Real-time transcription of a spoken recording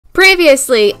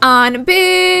Previously on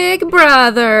Big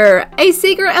Brother, a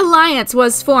secret alliance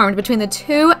was formed between the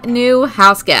two new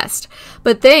house guests,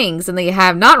 but things in the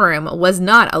have not room was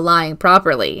not aligning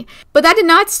properly. But that did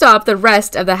not stop the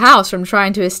rest of the house from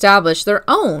trying to establish their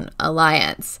own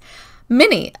alliance.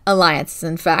 Many alliances,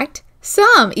 in fact.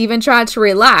 Some even tried to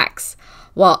relax,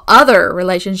 while other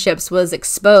relationships was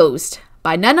exposed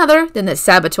by none other than the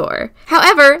Saboteur.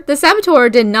 However, the Saboteur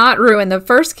did not ruin the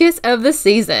first kiss of the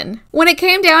season. When it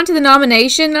came down to the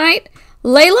nomination night,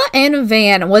 Layla and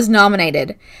Van was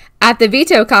nominated. At the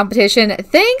veto competition,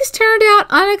 things turned out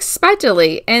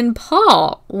unexpectedly, and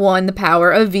Paul won the power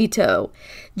of veto.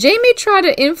 Jamie tried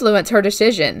to influence her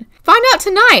decision. Find out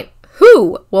tonight,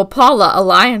 who will Paula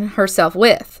align herself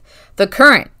with? The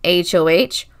current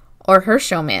HOH or her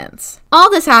showmans?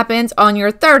 All this happens on your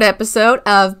third episode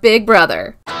of Big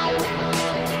Brother.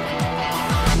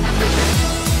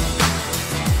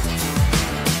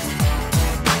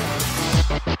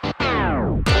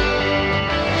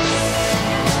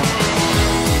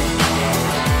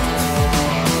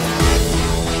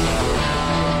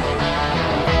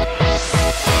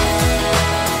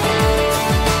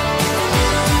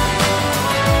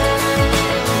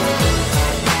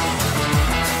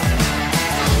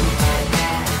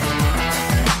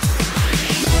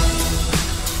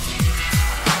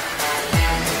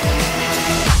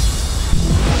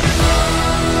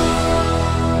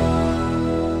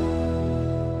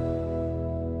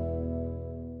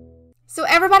 So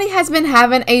everybody has been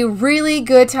having a really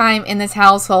good time in this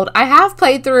household. I have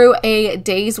played through a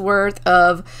day's worth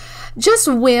of just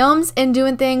whims and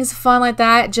doing things fun like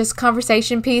that, just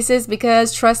conversation pieces,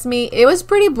 because trust me, it was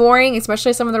pretty boring,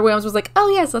 especially some of their whims was like, oh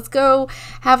yes, let's go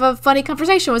have a funny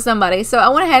conversation with somebody. So I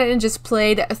went ahead and just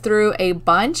played through a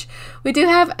bunch. We do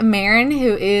have Marin,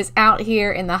 who is out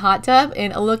here in the hot tub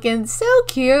and looking so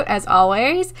cute as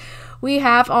always. We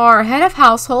have our head of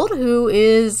household, who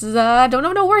is, don't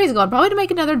even know where he's going. Probably to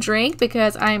make another drink,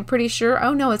 because I'm pretty sure,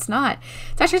 oh no, it's not.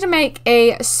 It's actually to make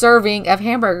a serving of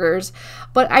hamburgers.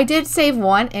 But I did save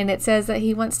one, and it says that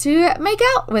he wants to make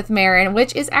out with Marin,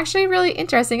 which is actually really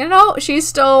interesting. I know she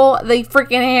stole the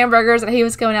freaking hamburgers that he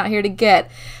was going out here to get.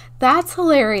 That's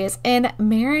hilarious. And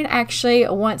Marin actually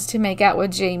wants to make out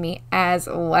with Jamie as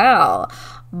well.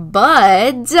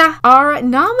 But our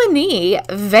nominee,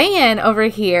 Van, over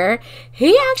here,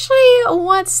 he actually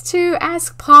wants to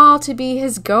ask Paul to be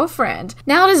his girlfriend.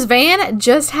 Now, does Van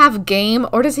just have game,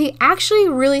 or does he actually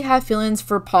really have feelings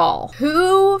for Paul?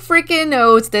 Who freaking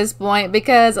knows at this point,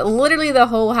 because literally the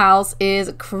whole house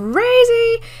is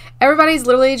crazy. Everybody's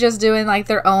literally just doing like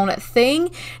their own thing.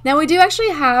 Now, we do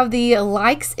actually have the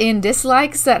likes and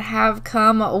dislikes that have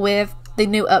come with the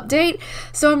new update.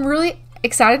 So I'm really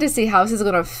excited to see how this is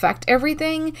going to affect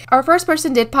everything. Our first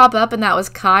person did pop up, and that was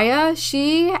Kaya.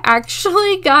 She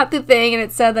actually got the thing, and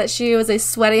it said that she was a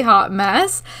sweaty hot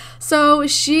mess. So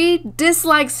she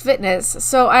dislikes fitness.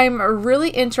 So I'm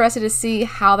really interested to see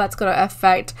how that's going to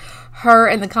affect her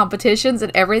in the competitions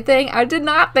and everything. I did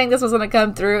not think this was going to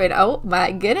come through, and oh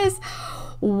my goodness.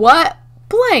 What?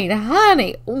 Blaine,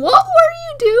 honey, what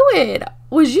were you doing?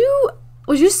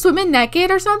 Was you swimming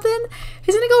naked or something?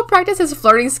 He's gonna go practice his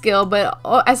flirting skill, but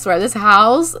oh, I swear, this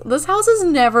house is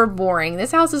never boring.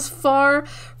 This house is far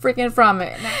freaking from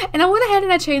it. And I went ahead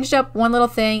and I changed up one little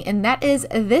thing, and that is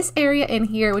this area in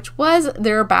here, which was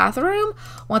their bathroom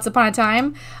once upon a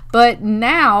time, but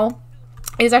now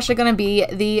is actually going to be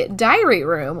the diary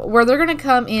room, where they're going to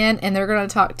come in and they're going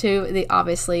to talk to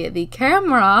obviously the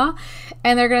camera,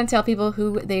 and they're going to tell people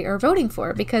who they are voting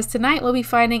for, because tonight we'll be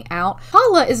finding out what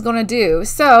Paula is going to do.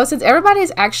 So since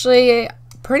everybody's actually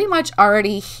pretty much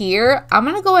already here, I'm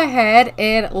going to go ahead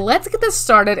and let's get this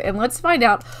started, and let's find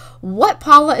out what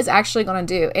Paula is actually going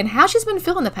to do and how she's been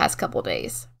feeling the past couple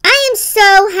days. I am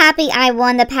so happy I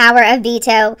won the power of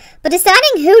veto, but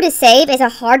deciding who to save is a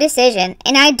hard decision,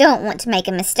 and I don't want to make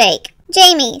a mistake.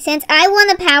 Jamie, since I won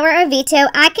the power of veto,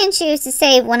 I can choose to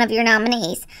save one of your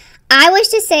nominees. I wish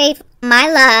to save my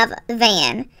love,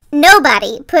 Van.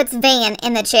 Nobody puts Van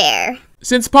in the chair.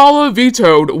 Since Paula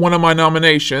vetoed one of my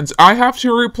nominations, I have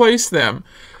to replace them.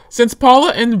 Since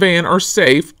Paula and Van are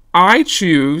safe, I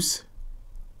choose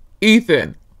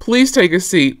Ethan. Please take a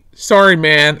seat. Sorry,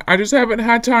 man. I just haven't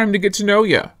had time to get to know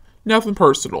you. Nothing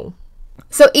personal.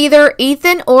 So either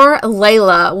Ethan or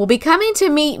Layla will be coming to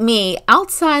meet me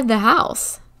outside the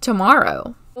house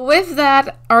tomorrow. With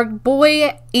that, our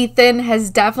boy Ethan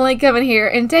has definitely come in here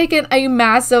and taken a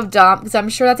massive dump, because I'm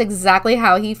sure that's exactly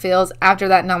how he feels after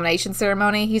that nomination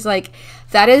ceremony. He's like,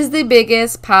 that is the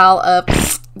biggest pile of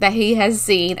that he has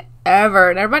seen ever.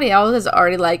 And everybody else has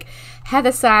already like had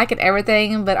the sack and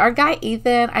everything, but our guy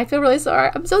Ethan, I feel really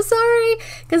sorry. I'm so sorry,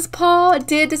 because Paul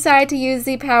did decide to use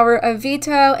the power of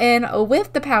veto, and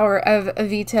with the power of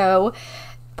veto,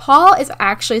 Paul is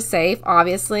actually safe,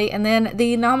 obviously, and then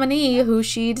the nominee who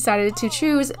she decided to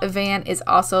choose, Van, is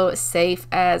also safe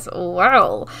as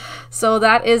well. So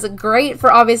that is great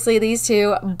for obviously these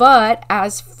two. But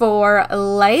as for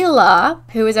Layla,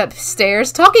 who is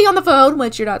upstairs talking on the phone,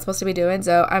 which you're not supposed to be doing,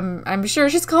 so I'm sure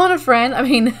she's calling a friend. I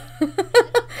mean,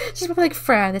 she's probably like,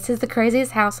 friend, this is the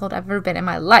craziest household I've ever been in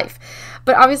my life.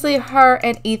 But obviously her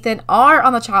and Ethan are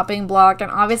on the chopping block,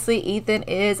 and obviously Ethan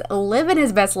is living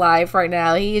his best life right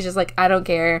now. He is just like, I don't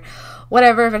care.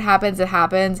 Whatever, if it happens, it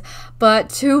happens. But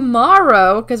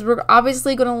tomorrow, because we're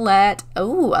obviously going to let, a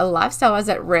lifestyle is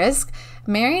at risk.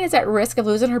 Marion is at risk of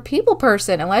losing her people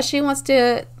person. Unless she wants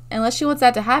that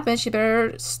to happen, she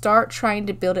better start trying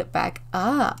to build it back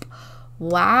up.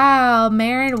 Wow,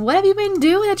 Marion, what have you been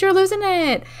doing that you're losing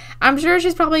it? I'm sure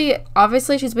she's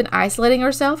been isolating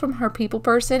herself from her people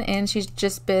person, and she's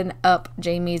just been up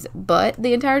Jamie's butt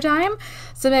the entire time.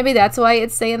 So maybe that's why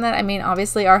it's saying that. I mean,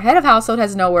 obviously our head of household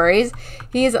has no worries.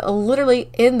 He's literally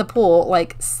in the pool,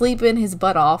 like sleeping his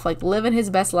butt off, like living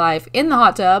his best life in the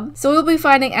hot tub. So we'll be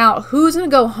finding out who's going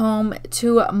to go home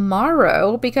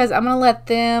tomorrow, because I'm going to let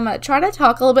them try to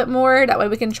talk a little bit more. That way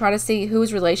we can try to see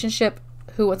whose relationship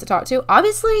who wants to talk to.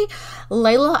 Obviously,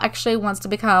 Layla actually wants to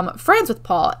become friends with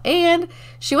Paul, and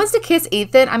she wants to kiss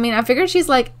Ethan. I mean, I figured she's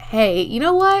like, hey, you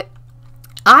know what?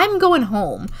 I'm going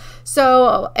home.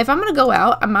 So if I'm going to go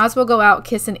out, I might as well go out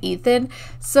kissing Ethan.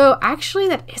 So actually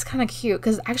that is kind of cute,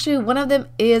 because actually one of them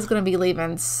is going to be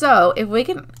leaving. So if we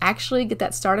can actually get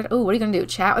that started. Oh, what are you going to do?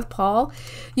 Chat with Paul?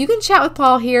 You can chat with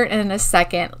Paul here in a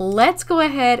second. Let's go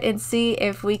ahead and see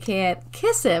if we can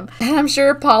kiss him. And I'm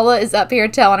sure Paula is up here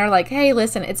telling her like, hey,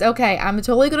 listen, it's okay. I'm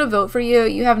totally going to vote for you.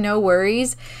 You have no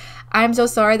worries. I'm so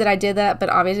sorry that I did that, but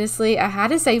obviously I had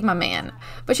to save my man.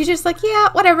 But she's just like, yeah,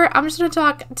 whatever. I'm just going to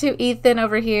talk to Ethan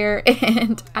over here.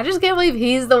 And I just can't believe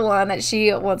he's the one that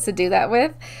she wants to do that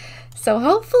with. So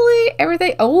hopefully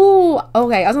everything. Oh,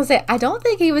 okay. I was going to say, I don't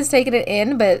think he was taking it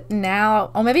in, but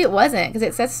now, oh, maybe it wasn't, because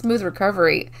it says smooth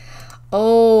recovery.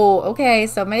 Oh, okay.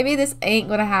 So maybe this ain't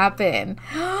going to happen.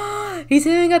 He's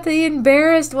even got the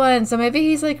embarrassed one. So maybe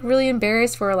he's like really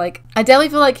embarrassed for like, I definitely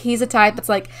feel like he's a type that's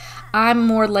like, I'm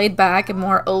more laid back and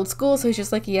more old school. So he's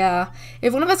just like, yeah,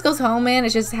 if one of us goes home, man,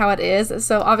 it's just how it is.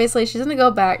 So obviously she's going to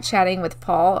go back chatting with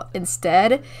Paul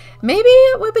instead. Maybe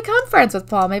we become friends with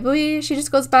Paul. Maybe she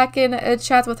just goes back and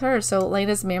chats with her. So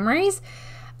Lena's memories.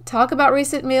 Talk about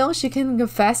recent meals. She can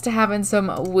confess to having some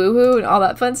woohoo and all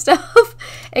that fun stuff.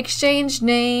 Exchange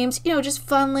names, you know, just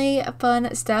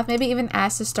fun stuff. Maybe even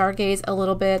ask to stargaze a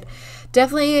little bit.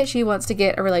 Definitely she wants to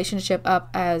get a relationship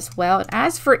up as well. And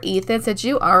as for Ethan, since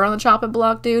you are on the chopping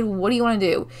block, dude, what do you want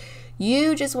to do?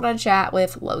 You just want to chat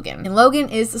with Logan. And Logan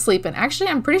is sleeping.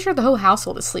 Actually, I'm pretty sure the whole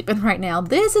household is sleeping right now.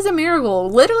 This is a miracle.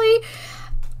 Literally.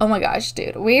 Oh my gosh,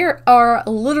 dude. We are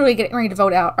literally getting ready to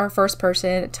vote out our first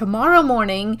person tomorrow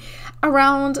morning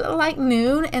around like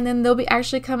noon. And then they'll be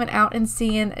actually coming out and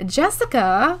seeing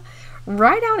Jessica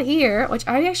right out here, which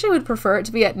I actually would prefer it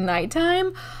to be at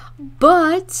nighttime.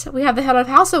 But we have the head of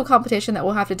household competition that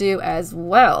we'll have to do as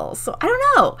well. So I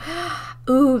don't know.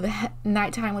 Ooh, the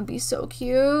nighttime would be so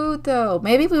cute though.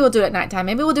 Maybe we will do it at nighttime.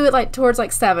 Maybe we'll do it like towards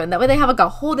like 7. That way they have like a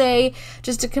whole day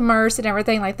just to commerce and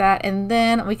everything like that. And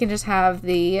then we can just have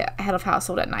the head of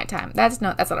household at nighttime. That's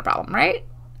not a problem, right?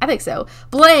 I think so.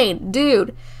 Blaine,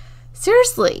 dude,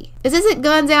 seriously, this isn't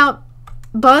guns out,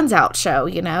 buns out show,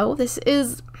 you know? This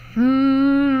is,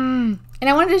 And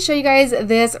I wanted to show you guys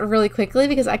this really quickly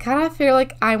because I kind of feel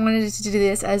like I wanted to do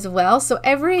this as well. So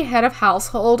every head of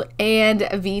household and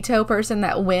veto person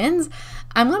that wins,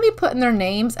 I'm going to be putting their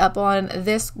names up on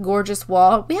this gorgeous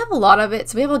wall. We have a lot of it,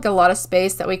 so we have like a lot of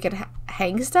space that we could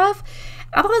hang stuff.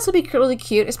 I thought this would be really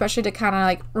cute, especially to kind of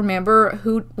like remember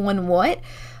who won what.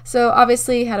 So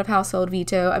obviously head of household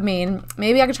veto. I mean,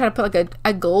 maybe I could try to put like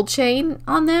a gold chain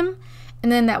on them.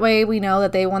 And then that way we know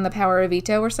that they won the power of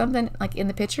veto or something, like in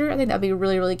the picture. I think that'd be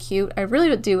really, really cute. I really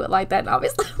would do it like that. And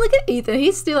obviously, look at Ethan.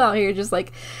 He's still out here just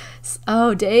like,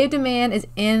 oh, Dave DeMann is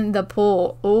in the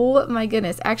pool. Oh my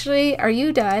goodness. Actually, are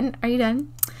you done? Are you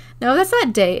done? No, that's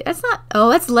not Dave. That's not, oh,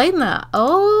 that's Layla.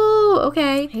 Oh,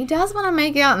 okay. He does want to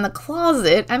make out in the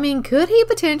closet. I mean, could he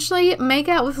potentially make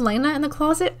out with Layla in the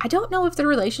closet? I don't know if the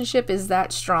relationship is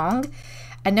that strong.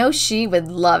 I know she would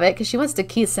love it because she wants to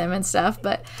kiss him and stuff,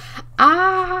 but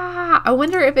I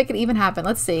wonder if it could even happen.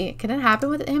 Let's see. Can it happen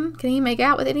with him? Can he make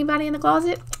out with anybody in the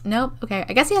closet? Nope. Okay.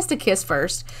 I guess he has to kiss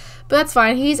first, but that's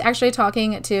fine. He's actually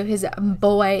talking to his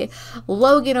boy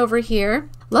Logan over here.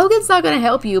 Logan's not going to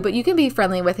help you, but you can be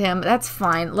friendly with him. That's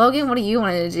fine. Logan, what do you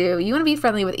want to do? You want to be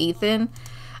friendly with Ethan?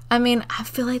 I mean, I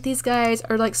feel like these guys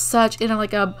are like such in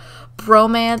like a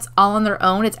bromance all on their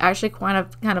own. It's actually kind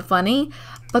of funny.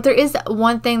 But there is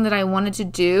one thing that I wanted to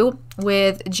do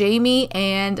with Jamie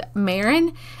and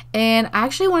Marin, and I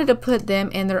actually wanted to put them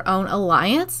in their own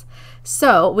alliance.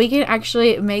 So we can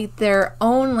actually make their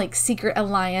own like secret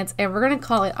alliance, and we're going to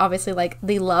call it obviously like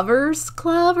the Lovers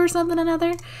Club or something or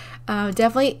another.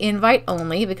 Definitely invite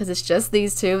only because it's just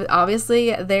these two.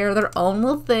 Obviously, they're their own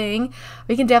little thing.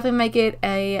 We can definitely make it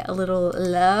a little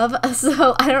love.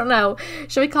 So I don't know.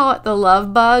 Should we call it the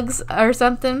Love Bugs or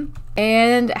something?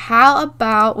 And how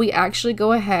about we actually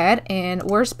go ahead and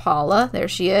where's Paula? There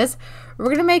she is. We're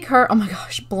going to make her, oh my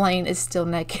gosh, Blaine is still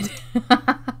naked.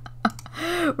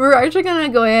 We're actually going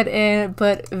to go ahead and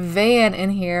put Van in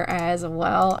here as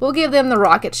well. We'll give them the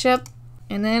rocket ship.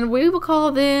 And then we will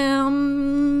call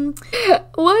them,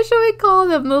 what should we call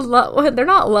them? They're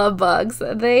not love bugs.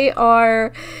 They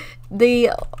are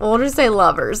we'll just say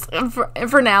lovers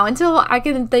for now until I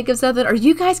can think of something, or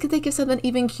you guys can think of something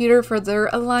even cuter for their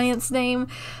alliance name.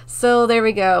 So there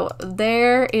we go.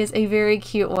 There is a very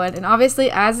cute one. And obviously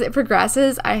as it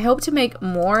progresses, I hope to make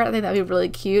more. I think that'd be really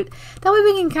cute. That way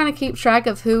we can kind of keep track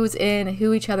of who's in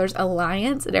each other's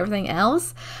alliance and everything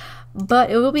else.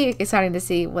 But it will be exciting to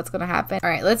see what's going to happen. All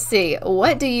right, let's see.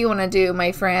 What do you want to do,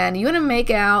 my friend? You want to make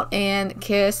out and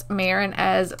kiss Marin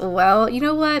as well? You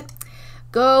know what?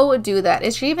 Go do that.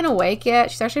 Is she even awake yet?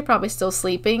 She's actually probably still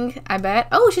sleeping, I bet.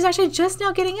 Oh, she's actually just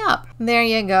now getting up. There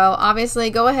you go. Obviously,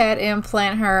 go ahead and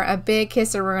plant her a big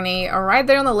kiss-a-rooney right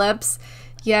there on the lips.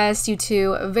 Yes, you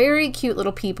two very cute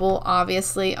little people,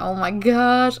 obviously. Oh my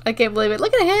gosh, I can't believe it.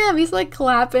 Look at him. He's like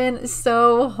clapping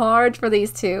so hard for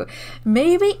these two.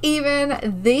 Maybe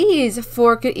even these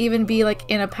four could even be like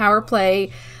in a power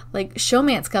play, like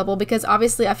showmance couple, because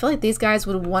obviously I feel like these guys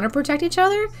would want to protect each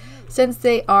other since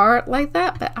they are like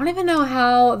that, but I don't even know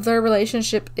how their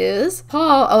relationship is.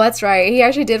 Paul, oh that's right, he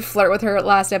actually did flirt with her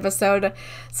last episode,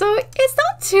 so it's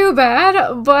not too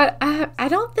bad, but I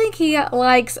don't think he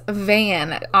likes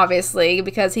Van, obviously,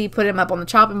 because he put him up on the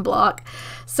chopping block.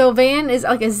 So Van is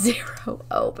like a 0.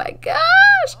 Oh my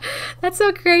gosh, that's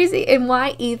so crazy. And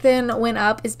why Ethan went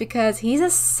up is because he's a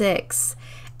 6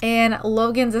 and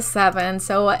Logan's a 7,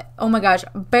 so oh my gosh,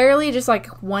 barely just like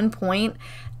 1 point.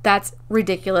 That's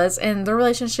ridiculous. And the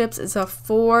relationships is a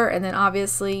 4, and then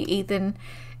obviously Ethan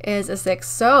is a 6.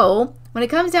 So when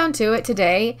it comes down to it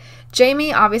today,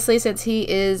 Jamie, obviously, since he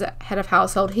is head of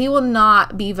household, he will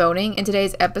not be voting in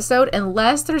today's episode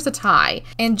unless there's a tie.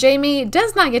 And Jamie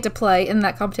does not get to play in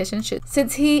that competition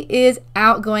since he is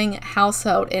outgoing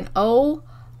household. And oh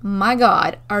my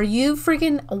god, are you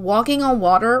freaking walking on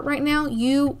water right now?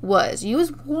 You was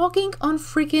walking on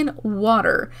freaking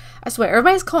water. I swear,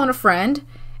 everybody's calling a friend.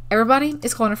 Everybody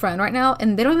is calling a friend right now,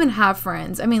 and they don't even have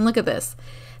friends. I mean, look at this.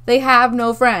 They have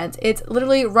no friends. It's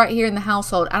literally right here in the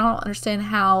household. I don't understand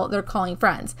how they're calling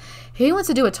friends. He wants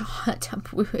to do a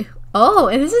oh,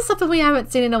 and this is something we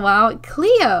haven't seen in a while.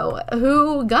 Cleo,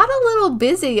 who got a little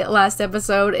busy last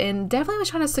episode and definitely was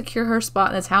trying to secure her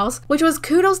spot in this house, which was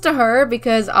kudos to her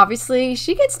because obviously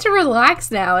she gets to relax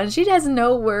now and she has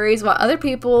no worries while other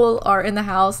people are in the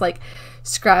house like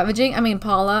scavenging. I mean,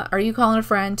 Paula, are you calling a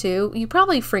friend too? You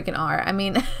probably freaking are. I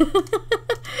mean,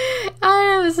 I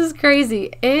know, this is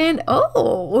crazy. And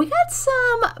oh, we got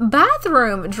some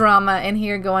bathroom drama in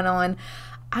here going on.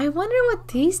 I wonder what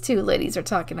these two ladies are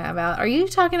talking about. Are you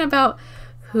talking about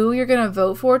who you're going to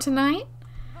vote for tonight?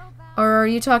 Or are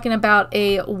you talking about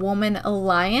a woman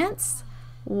alliance?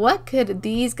 What could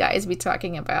these guys be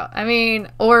talking about? I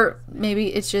mean, or maybe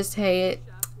it's just, hey,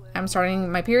 I'm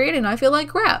starting my period and I feel like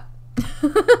crap.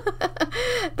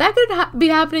 That could be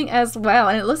happening as well.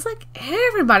 And it looks like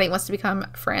everybody wants to become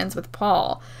friends with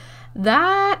Paul.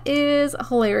 That is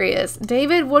hilarious.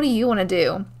 David, what do you want to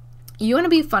do? You want to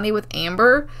be funny with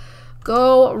Amber?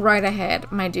 Go right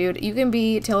ahead, my dude. You can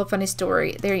tell a funny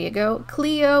story. There you go.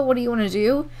 Cleo, what do you want to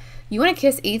do? You want to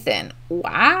kiss Ethan.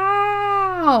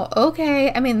 Wow.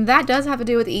 Okay. I mean, that does have to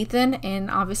do with Ethan. And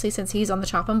obviously, since he's on the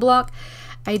chopping block,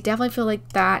 I definitely feel like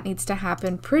that needs to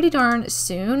happen pretty darn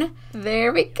soon.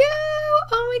 There we go.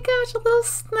 Oh my gosh, a little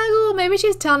snuggle. Maybe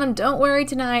she's telling him, don't worry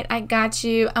tonight. I got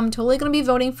you. I'm totally going to be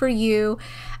voting for you.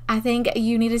 I think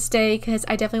you need to stay because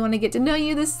I definitely want to get to know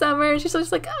you this summer. She's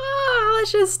just like,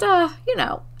 let's just, you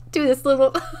know, do this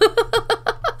little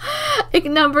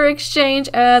number exchange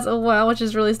as well, which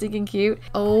is really stinking cute.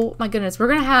 Oh my goodness. We're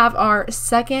going to have our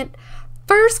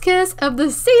first kiss of the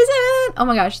season. Oh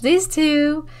my gosh, these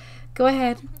two. Go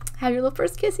ahead, have your little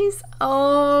first kissies.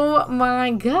 Oh my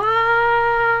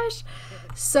gosh.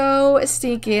 So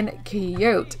stinking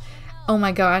cute. Oh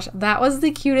my gosh, that was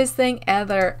the cutest thing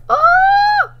ever.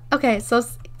 Oh! Okay, so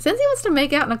since he wants to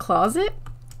make out in a closet,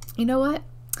 you know what?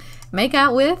 Make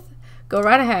out with, go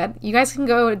right ahead. You guys can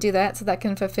go do that so that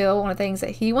can fulfill one of the things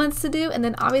that he wants to do. And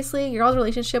then obviously your all's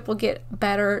relationship will get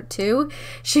better too.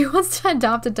 She wants to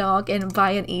adopt a dog and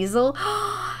buy an easel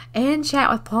and chat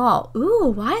with Paul.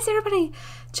 Ooh, why is everybody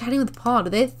chatting with Paul? Do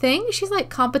they think she's like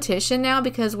competition now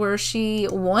because where she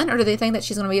won? Or do they think that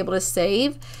she's going to be able to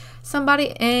save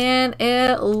somebody? And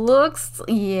it looks,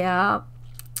 yeah,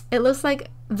 it looks like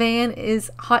Van's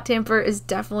hot temper is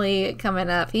definitely coming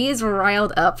up. He is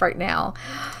riled up right now.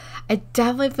 I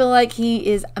definitely feel like he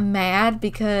is mad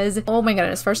because, oh my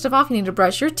goodness, first of all, you need to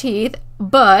brush your teeth.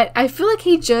 But I feel like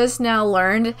he just now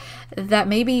learned that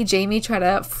maybe Jamie tried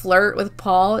to flirt with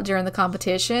Paul during the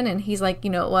competition. And he's like, you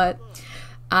know what?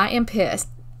 I am pissed.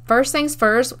 First things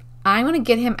first, I'm going to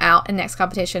get him out in next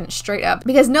competition straight up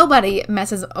because nobody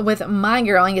messes with my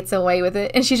girl and gets away with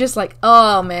it. And she's just like,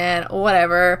 oh man,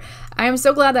 whatever. I'm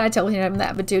so glad that I told him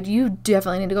that. But dude, you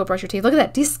definitely need to go brush your teeth. Look at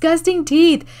that disgusting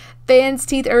teeth. Van's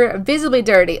teeth are visibly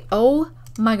dirty. Oh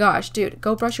my gosh, dude,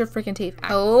 go brush your freaking teeth.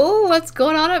 Oh, what's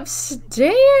going on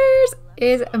upstairs?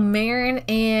 Is Marin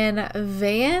and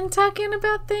Van talking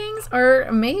about things? Or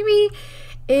maybe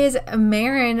is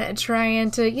Marin trying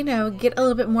to, you know, get a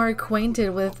little bit more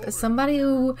acquainted with somebody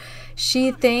who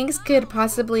she thinks could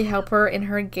possibly help her in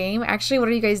her game? Actually, what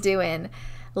are you guys doing?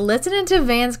 Listening to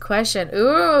Van's question.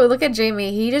 Ooh, look at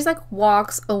Jamie. He just like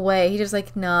walks away. He just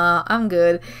like, nah, I'm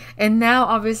good. And now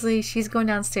obviously she's going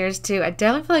downstairs too. I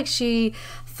definitely feel like she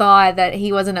thought that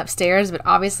he wasn't upstairs, but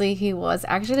obviously he was.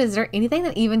 Actually, is there anything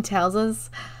that even tells us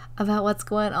about what's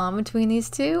going on between these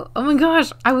two? Oh my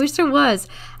gosh, I wish there was.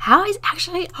 How is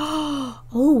actually, oh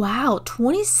wow,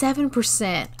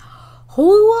 27%.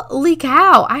 Holy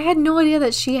cow, I had no idea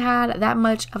that she had that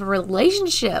much of a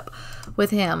relationship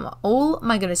with him. Oh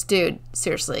my goodness, dude,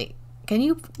 seriously, can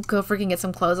you go freaking get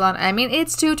some clothes on? I mean,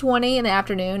 it's 2:20 in the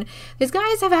afternoon. These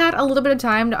guys have had a little bit of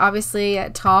time to obviously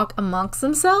talk amongst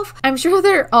themselves. I'm sure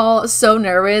they're all so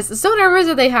nervous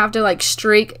that they have to like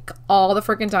streak all the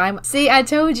freaking time. See, I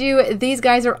told you, these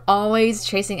guys are always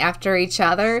chasing after each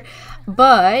other,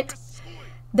 but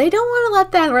they don't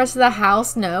want to let the rest of the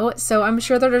house know, so I'm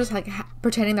sure they're just like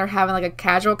pretending they're having like a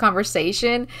casual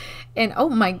conversation. And oh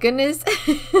my goodness.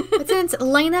 But since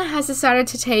Lena has decided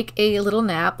to take a little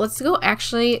nap, let's go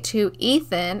actually to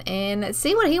Ethan and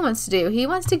see what he wants to do. He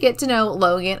wants to get to know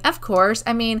Logan, of course.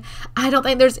 I mean, I don't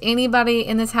think there's anybody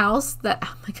in this house that,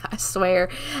 oh my god, I swear,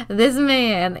 this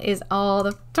man is all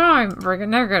the time freaking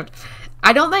naked.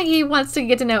 I don't think he wants to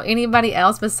get to know anybody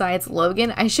else besides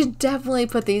Logan. I should definitely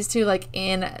put these two like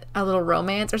in a little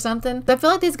romance or something. I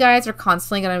feel like these guys are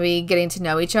constantly going to be getting to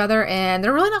know each other and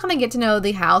they're really not going to get to know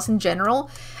the house in general.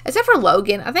 Except for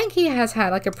Logan. I think he has had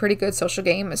like a pretty good social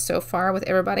game so far with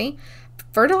everybody.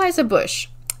 Fertilize a bush.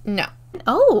 No.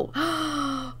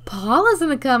 Oh, Paula's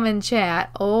gonna come and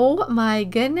chat. Oh my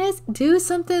goodness, do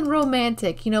something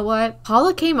romantic. You know what?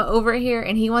 Paula came over here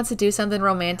and he wants to do something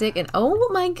romantic, and oh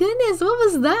my goodness, what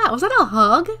was that? Was that a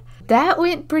hug? That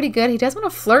went pretty good. He does want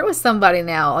to flirt with somebody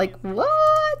now. Like,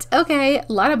 what? Okay,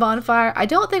 light a bonfire. I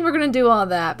don't think we're gonna do all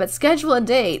that, but schedule a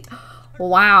date.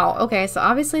 Wow. Okay, so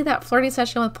obviously that flirting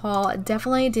session with Paul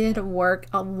definitely did work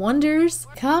wonders.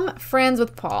 Become friends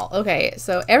with Paul. Okay,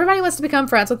 so everybody wants to become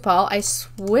friends with Paul. I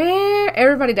swear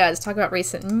everybody does. Talk about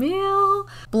recent meal.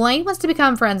 Blaine wants to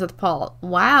become friends with Paul.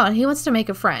 Wow, and he wants to make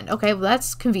a friend. Okay, well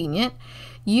that's convenient.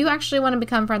 You actually want to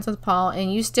become friends with Paul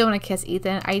and you still want to kiss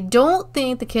Ethan. I don't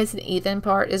think the kiss and Ethan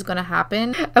part is going to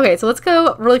happen. Okay, so let's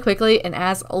go really quickly and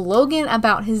ask Logan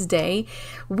about his day.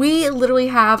 We literally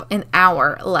have an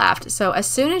hour left. So as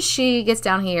soon as she gets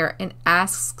down here and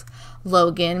asks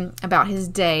Logan about his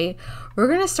day, we're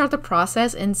going to start the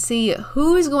process and see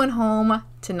who is going home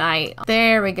tonight.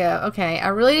 There we go. Okay, I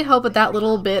really hope that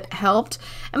little bit helped.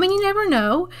 I mean, you never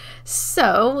know.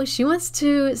 So she wants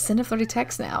to send a flirty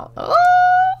text now. Oh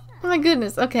my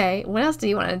goodness. Okay, what else do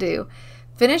you want to do?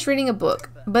 Finish reading a book.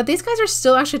 But these guys are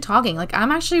still actually talking. Like,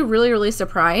 I'm actually really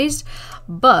surprised.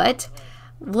 But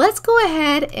let's go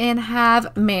ahead and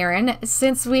have Marin,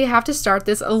 since we have to start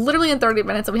this literally in 30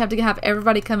 minutes and we have to have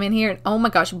everybody come in here. And oh my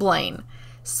gosh, Blaine,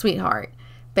 sweetheart,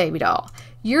 baby doll,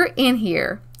 you're in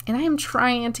here. And I am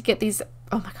trying to get these.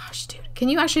 Oh my gosh, dude. Can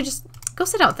you actually just go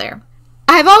sit out there?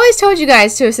 I've always told you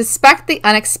guys to suspect the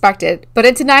unexpected. But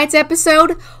in tonight's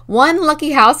episode, one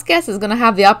lucky house guest is going to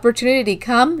have the opportunity to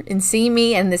come and see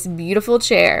me in this beautiful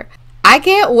chair. I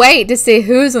can't wait to see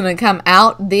who's going to come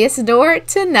out this door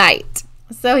tonight.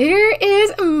 So here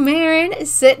is Marin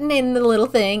sitting in the little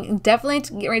thing, definitely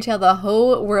to get ready to tell the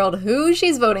whole world who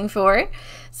she's voting for.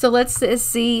 So let's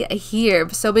see here.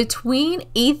 So between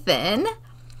Ethan,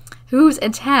 who's a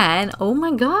 10, oh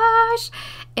my gosh,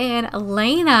 and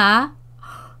Elena,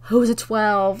 who's a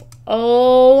 12,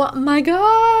 oh my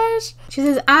gosh. She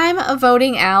says, I'm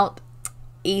voting out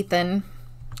Ethan.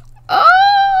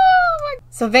 Oh my.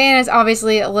 So Van is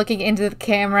obviously looking into the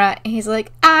camera, and he's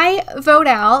like, I vote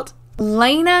out.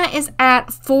 Lena is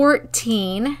at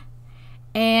 14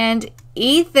 and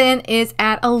Ethan is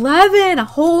at 11.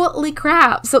 Holy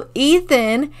crap. So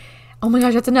Ethan, oh my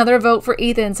gosh, that's another vote for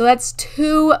Ethan. So that's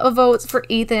 2 votes for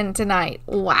Ethan tonight.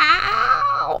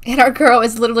 Wow. And our girl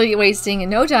is literally wasting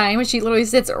no time. She literally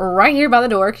sits right here by the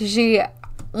door because she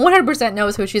 100%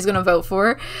 knows who she's going to vote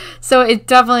for. So it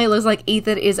definitely looks like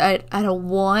Ethan is at a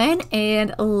 1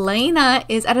 and Lena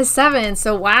is at a 7.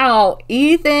 So wow,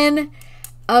 Ethan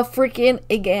a freaking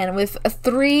again with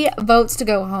 3 votes to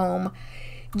go home.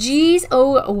 Jeez,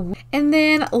 oh, and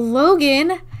then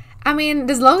Logan. I mean,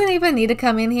 does Logan even need to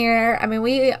come in here? I mean,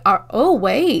 we are, oh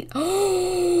wait.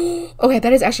 Okay,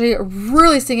 that is actually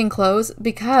really sticking close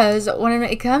because when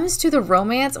it comes to the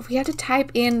romance, we have to type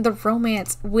in the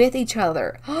romance with each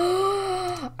other.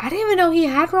 I didn't even know he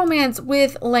had romance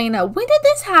with Lena. When did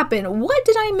this happen? What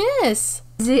did I miss?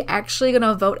 Is he actually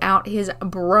gonna vote out his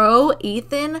bro,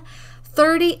 Ethan?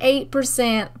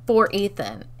 38% for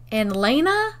Ethan. And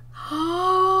Lena?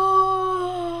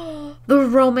 The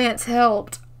romance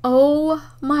helped. Oh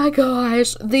my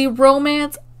gosh. The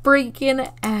romance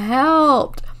freaking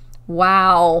helped.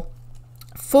 Wow.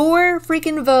 4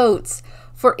 freaking votes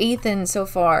for Ethan so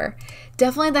far.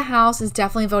 Definitely the house is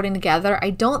definitely voting together.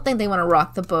 I don't think they want to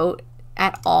rock the boat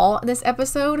at all in this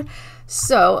episode.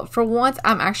 So for once,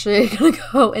 I'm actually going to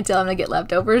go and tell him to get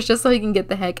leftovers just so he can get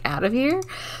the heck out of here.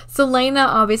 So Lena,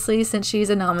 obviously, since she's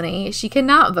a nominee, she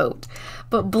cannot vote.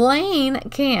 But Blaine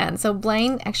can. So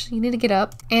Blaine, actually, you need to get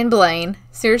up. And Blaine,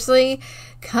 seriously,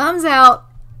 comes out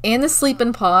in the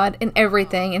sleeping pod and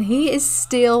everything. And he is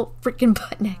still freaking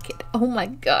butt naked. Oh my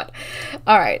God.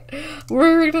 All right.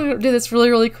 We're going to do this really,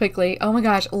 really quickly. Oh my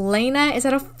gosh. Lena is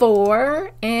at a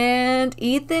 4. And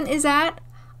Ethan is at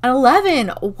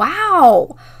 11.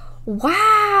 Wow.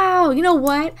 Wow. You know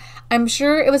what? I'm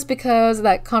sure it was because of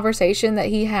that conversation that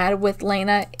he had with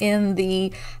Lena in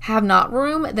the have not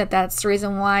room that's the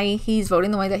reason why he's voting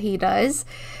the way that he does.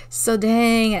 So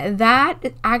dang,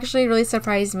 that actually really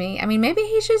surprised me. I mean, maybe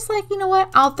he's just like, you know what?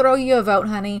 I'll throw you a vote,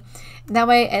 honey. That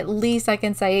way, at least I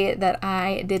can say that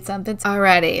I did something.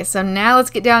 Alrighty, so now let's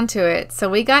get down to it. So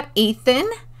we got Ethan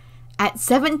at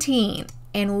 17.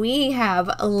 And we have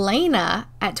Elena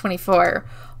at 24.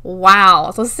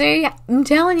 Wow. So see, I'm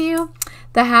telling you,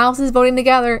 the house is voting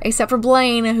together, except for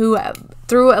Blaine, who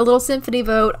threw a little symphony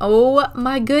vote. Oh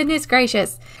my goodness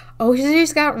gracious. Oh, she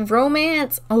just got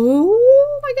romance.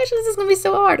 Oh my gosh, this is going to be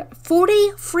so hard.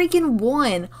 40 freaking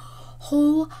 1.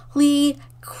 Holy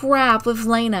crap with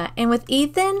Lena. And with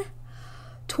Ethan,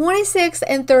 26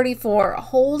 and 34.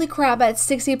 Holy crap, that's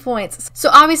 60 points. So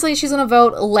obviously she's going to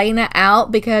vote Lena out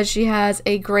because she has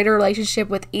a greater relationship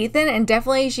with Ethan and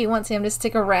definitely she wants him to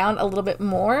stick around a little bit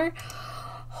more.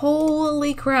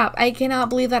 Holy crap, I cannot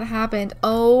believe that happened.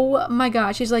 Oh my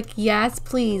gosh, she's like, yes,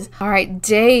 please. All right,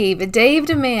 Dave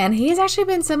DeMann. He's actually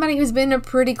been somebody who's been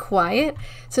pretty quiet.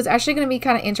 So it's actually going to be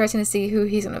kind of interesting to see who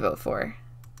he's going to vote for.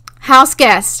 House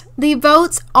guest, the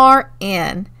votes are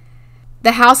in.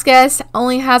 The house guest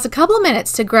only has a couple of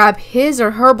minutes to grab his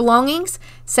or her belongings,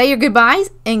 say your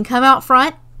goodbyes, and come out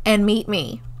front and meet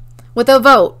me. With a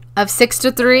vote of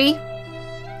 6-3,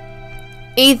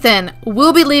 Ethan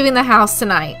will be leaving the house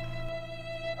tonight.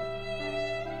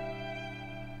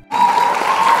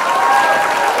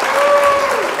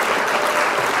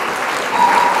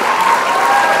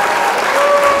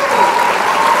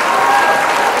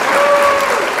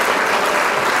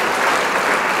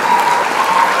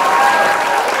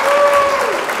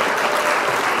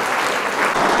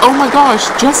 Oh my gosh,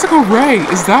 Jessica Ray,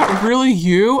 is that really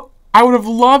you? I would have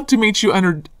loved to meet you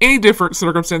under any different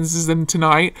circumstances than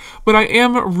tonight, but I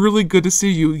am really good to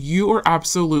see you. You are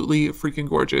absolutely freaking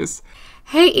gorgeous.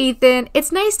 Hey Ethan,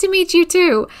 it's nice to meet you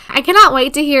too. I cannot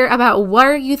wait to hear about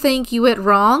where you think you went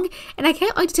wrong, and I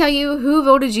can't wait to tell you who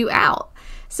voted you out.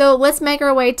 So let's make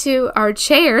our way to our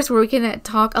chairs where we can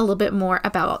talk a little bit more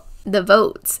about the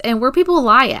votes and where people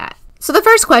lie at. So the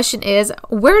first question is,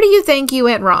 where do you think you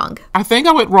went wrong? I think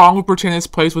I went wrong with pretending this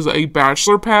place was a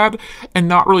bachelor pad and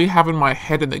not really having my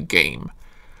head in the game.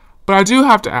 But I do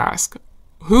have to ask,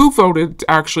 who voted to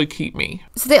actually keep me?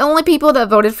 So the only people that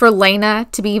voted for Lena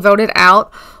to be voted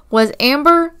out was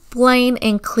Amber Blaine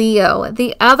and Cleo.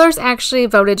 The others actually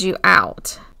voted you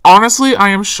out. Honestly, I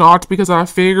am shocked because I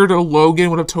figured Logan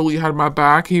would have totally had my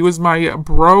back. He was my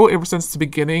bro ever since the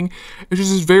beginning. It's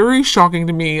just very shocking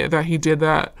to me that he did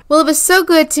that. Well, it was so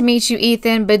good to meet you,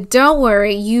 Ethan, but don't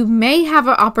worry, you may have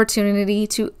an opportunity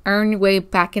to earn your way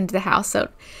back into the household.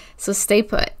 So stay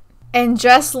put. And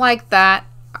just like that,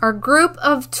 our group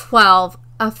of 12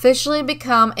 officially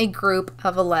become a group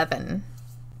of 11.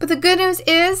 But the good news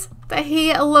is that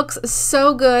he looks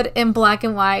so good in black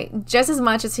and white, just as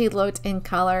much as he looked in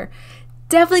color.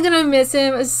 Definitely gonna miss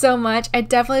him so much. I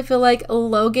definitely feel like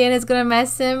Logan is gonna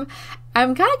miss him.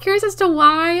 I'm kind of curious as to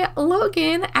why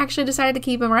Logan actually decided to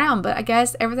keep him around, but I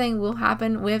guess everything will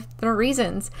happen with their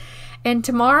reasons. And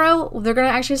tomorrow, they're going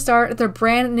to actually start their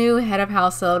brand new head of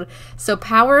household, so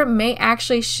power may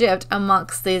actually shift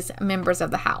amongst these members of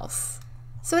the house.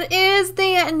 So it is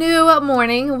the new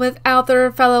morning without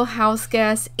their fellow house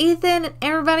guests. Ethan and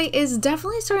everybody is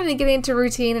definitely starting to get into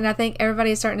routine, and I think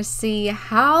everybody is starting to see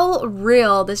how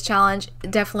real this challenge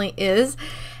definitely is.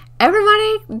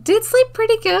 Everybody did sleep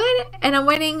pretty good, and I'm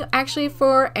waiting actually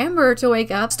for Amber to wake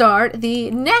up, start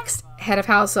the next head of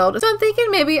household. So I'm thinking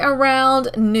maybe around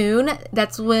noon,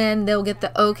 that's when they'll get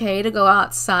the okay to go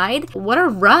outside. What a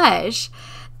rush.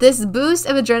 This boost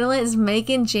of adrenaline is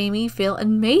making Jamie feel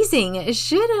amazing.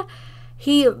 Should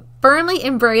he firmly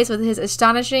embrace with his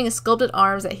astonishing sculpted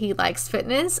arms that he likes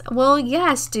fitness? Well,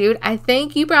 yes, dude, I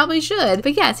think you probably should.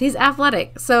 But yes, he's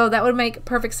athletic, so that would make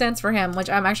perfect sense for him, which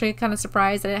I'm actually kind of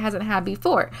surprised that it hasn't had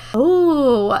before.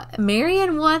 Oh,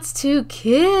 Marion wants to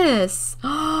kiss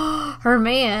her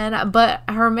man, but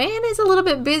her man is a little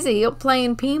bit busy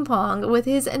playing ping pong with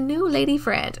his new lady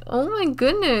friend. Oh my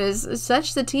goodness,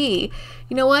 such the tea.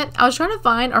 You know what? I was trying to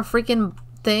find our freaking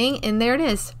thing, and there it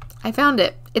is. I found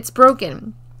it. It's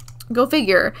broken. Go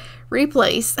figure.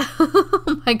 Replace.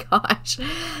 Oh my gosh.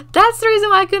 That's the reason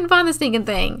why I couldn't find the stinking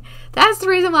thing. That's the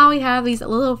reason why we have these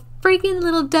little freaking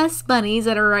little dust bunnies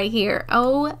that are right here.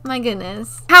 Oh my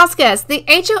goodness. House guests, the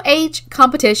HOH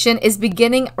competition is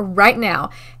beginning right now.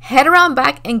 Head around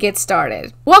back and get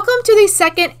started. Welcome to the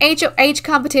second HOH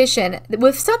competition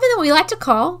with something that we like to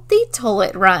call the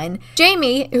toilet run.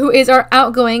 Jamie, who is our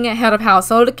outgoing head of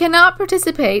household, cannot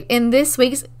participate in this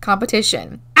week's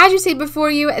competition. As you see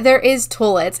before you, there is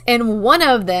toilets, and one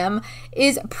of them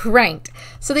is pranked.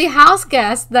 So the house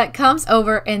guest that comes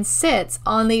over and sits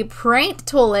on the pranked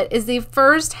toilet is the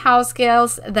first house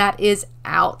guest that is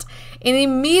out and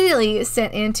immediately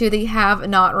sent into the have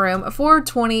not room for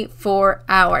 24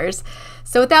 hours.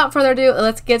 So without further ado,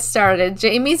 let's get started.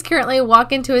 Jamie's currently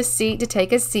walking to his seat to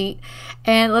take a seat,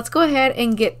 and let's go ahead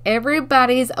and get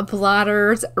everybody's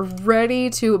bladders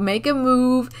ready to make a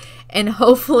move and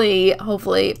hopefully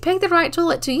pick the right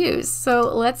toilet to use. So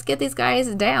let's get these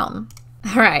guys down.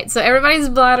 All right, so everybody's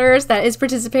bladders that is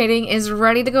participating is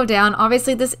ready to go down.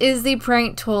 Obviously, this is the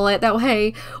prank toilet. That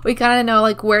way, we kind of know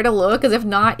like where to look, because if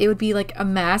not, it would be like a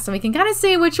mess, and we can kind of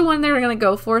see which one they're gonna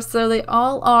go for. So they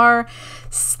all are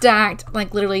stacked,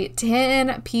 like literally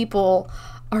 10 people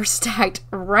are stacked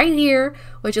right here,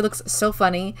 which it looks so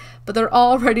funny, but they're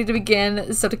all ready to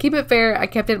begin. So to keep it fair, I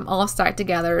kept them all stacked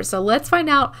together. So let's find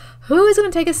out who is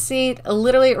going to take a seat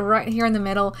literally right here in the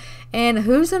middle and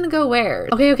who's going to go where.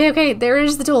 Okay. There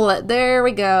is the toilet. There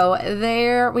we go.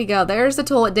 There's the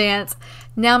toilet dance.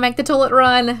 Now make the toilet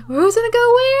run. Who's going to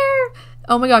go where?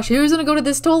 Oh my gosh, who's going to go to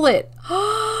this toilet?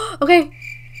 Okay.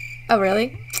 Oh,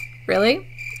 really?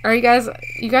 Are you guys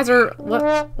are, what,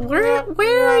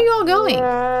 where are you all going?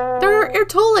 There are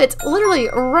toilets literally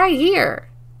right here.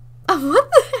 What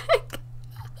the heck?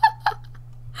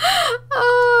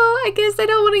 Oh, I guess I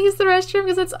don't want to use the restroom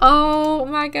because it's, oh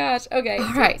my gosh. Okay.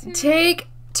 All right. Take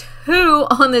 2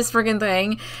 on this freaking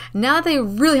thing. Now that they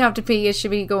really have to pee, it should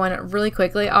be going really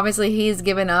quickly. Obviously, he's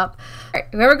given up. All right,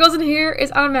 whoever goes in here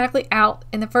is automatically out.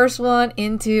 And the first one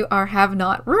into our have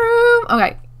not room.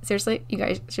 Okay. Seriously, you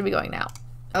guys should be going now.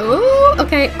 Oh,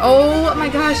 okay. Oh my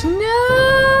gosh. No,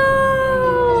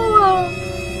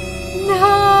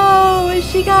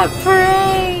 she got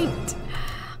pranked.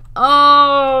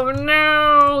 Oh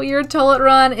no, your toilet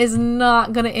run is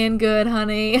not gonna end good,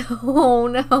 honey. Oh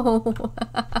no.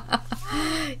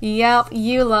 Yep,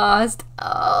 you lost.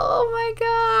 Oh my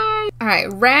god. All right,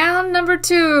 round number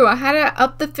 2. I had to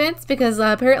up the fence because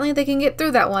apparently they can get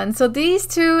through that one. So these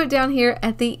 2 down here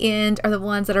at the end are the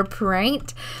ones that are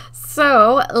pranked.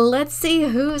 So let's see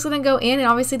who's gonna go in, and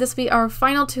obviously this will be our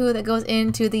final 2 that goes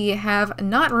into the have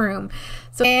not room.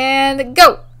 So, and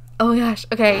go. Oh my gosh,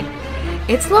 okay.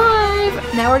 It's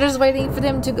live. Now we're just waiting for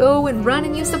them to go and run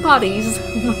and use the potties.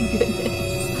 Oh my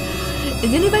goodness.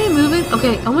 Is anybody moving?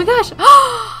 Okay, oh my gosh.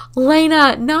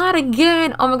 Lena, not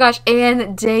again. Oh my gosh.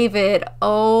 And David.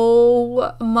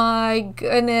 Oh my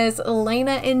goodness.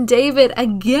 Lena and David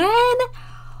again.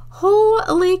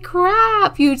 Holy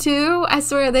crap, you two. I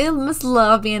swear they must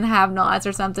love being have-nots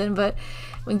or something. But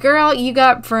girl, you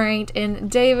got pranked.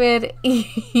 And David,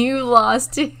 you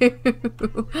lost too.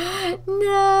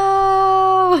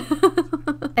 No.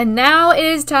 And now it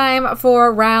is time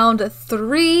for round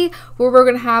 3, where we're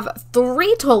going to have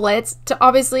 3 toilets to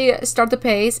obviously start the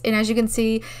pace. And as you can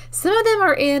see, some of them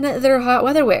are in their hot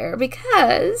weather wear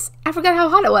because I forgot how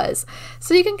hot it was.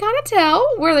 So you can kind of tell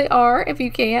where they are. If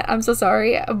you can't, I'm so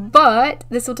sorry. But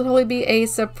this will totally be a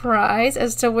surprise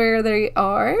as to where they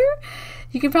are.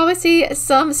 You can probably see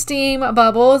some steam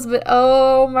bubbles, but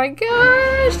oh my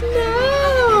gosh,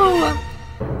 no!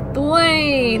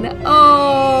 Blaine,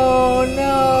 oh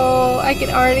no, I can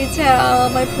already tell,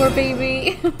 my poor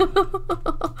baby.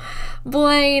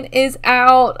 Blaine is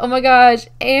out, oh my gosh,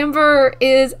 Amber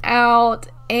is out,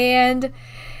 and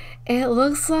it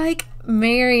looks like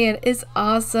Marion is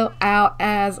also out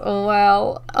as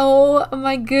well. Oh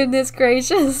my goodness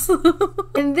gracious.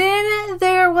 And then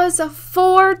there was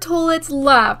 4 toilets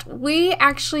left. We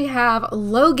actually have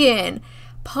Logan,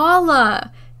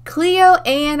 Paula, Cleo,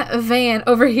 and Van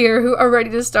over here who are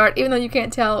ready to start, even though you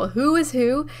can't tell who is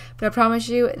who, but I promise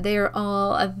you they are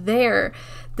all there.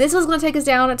 This is going to take us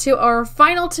down to our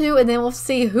final 2, and then we'll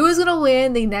see who is going to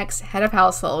win the next head of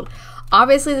household.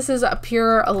 Obviously, this is a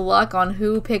pure luck on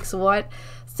who picks what.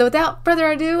 So without further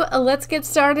ado, let's get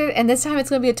started. And this time it's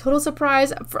going to be a total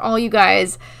surprise for all you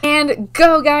guys. And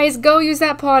go, guys. Go use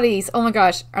that potties. Oh my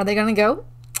gosh. Are they going to go?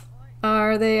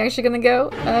 Are they actually going to go?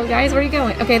 Guys, where are you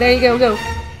going? Okay, there you go. Go.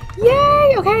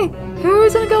 Yay. Okay.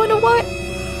 Who's going to go into what?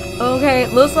 Okay.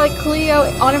 Looks like Cleo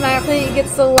automatically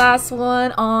gets the last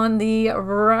one on the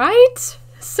right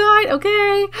side.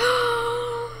 Okay.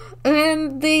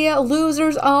 And the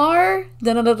losers are...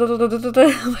 Oh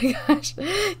my gosh.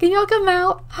 Can y'all come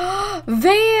out?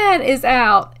 Van is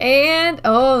out. And,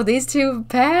 oh, these 2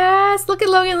 passed. Look at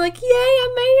Logan like, yay,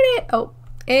 I made it. Oh,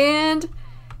 and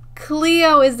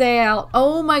Cleo is out.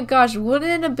 Oh my gosh. Wouldn't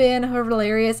it have been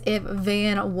hilarious if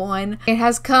Van won? It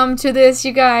has come to this,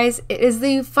 you guys. It is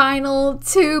the final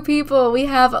 2 people. We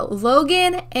have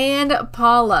Logan and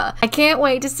Paula. I can't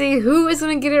wait to see who is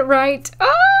going to get it right. Ah!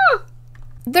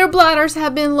 Their bladders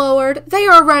have been lowered. They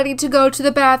are ready to go to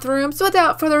the bathroom. So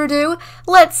without further ado,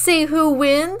 let's see who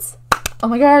wins. Oh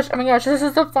my gosh, this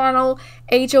is the final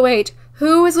HOH.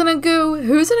 Who is gonna go?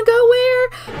 Who's gonna go where?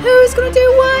 Who's gonna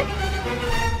do what?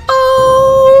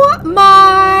 Oh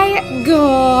my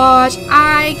gosh,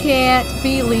 I can't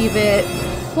believe it.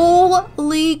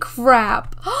 Holy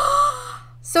crap.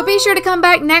 So be sure to come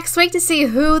back next week to see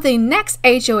who the next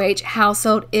HOH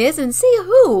household is and see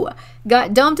who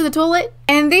got dumped in the toilet.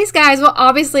 And these guys will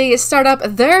obviously start up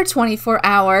their 24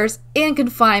 hours in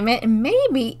confinement and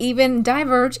maybe even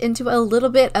diverge into a little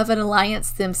bit of an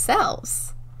alliance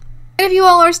themselves. If you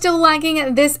all are still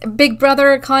liking this Big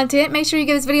Brother content, make sure you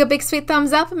give this video a big sweet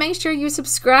thumbs up and make sure you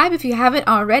subscribe if you haven't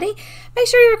already. Make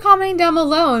sure you're commenting down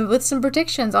below with some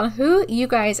predictions on who you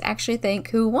guys actually think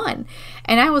who won.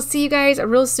 And I will see you guys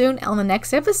real soon on the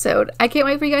next episode. I can't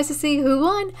wait for you guys to see who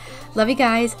won. Love you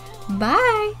guys.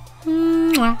 Bye.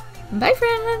 Mwah. Bye,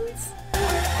 friends.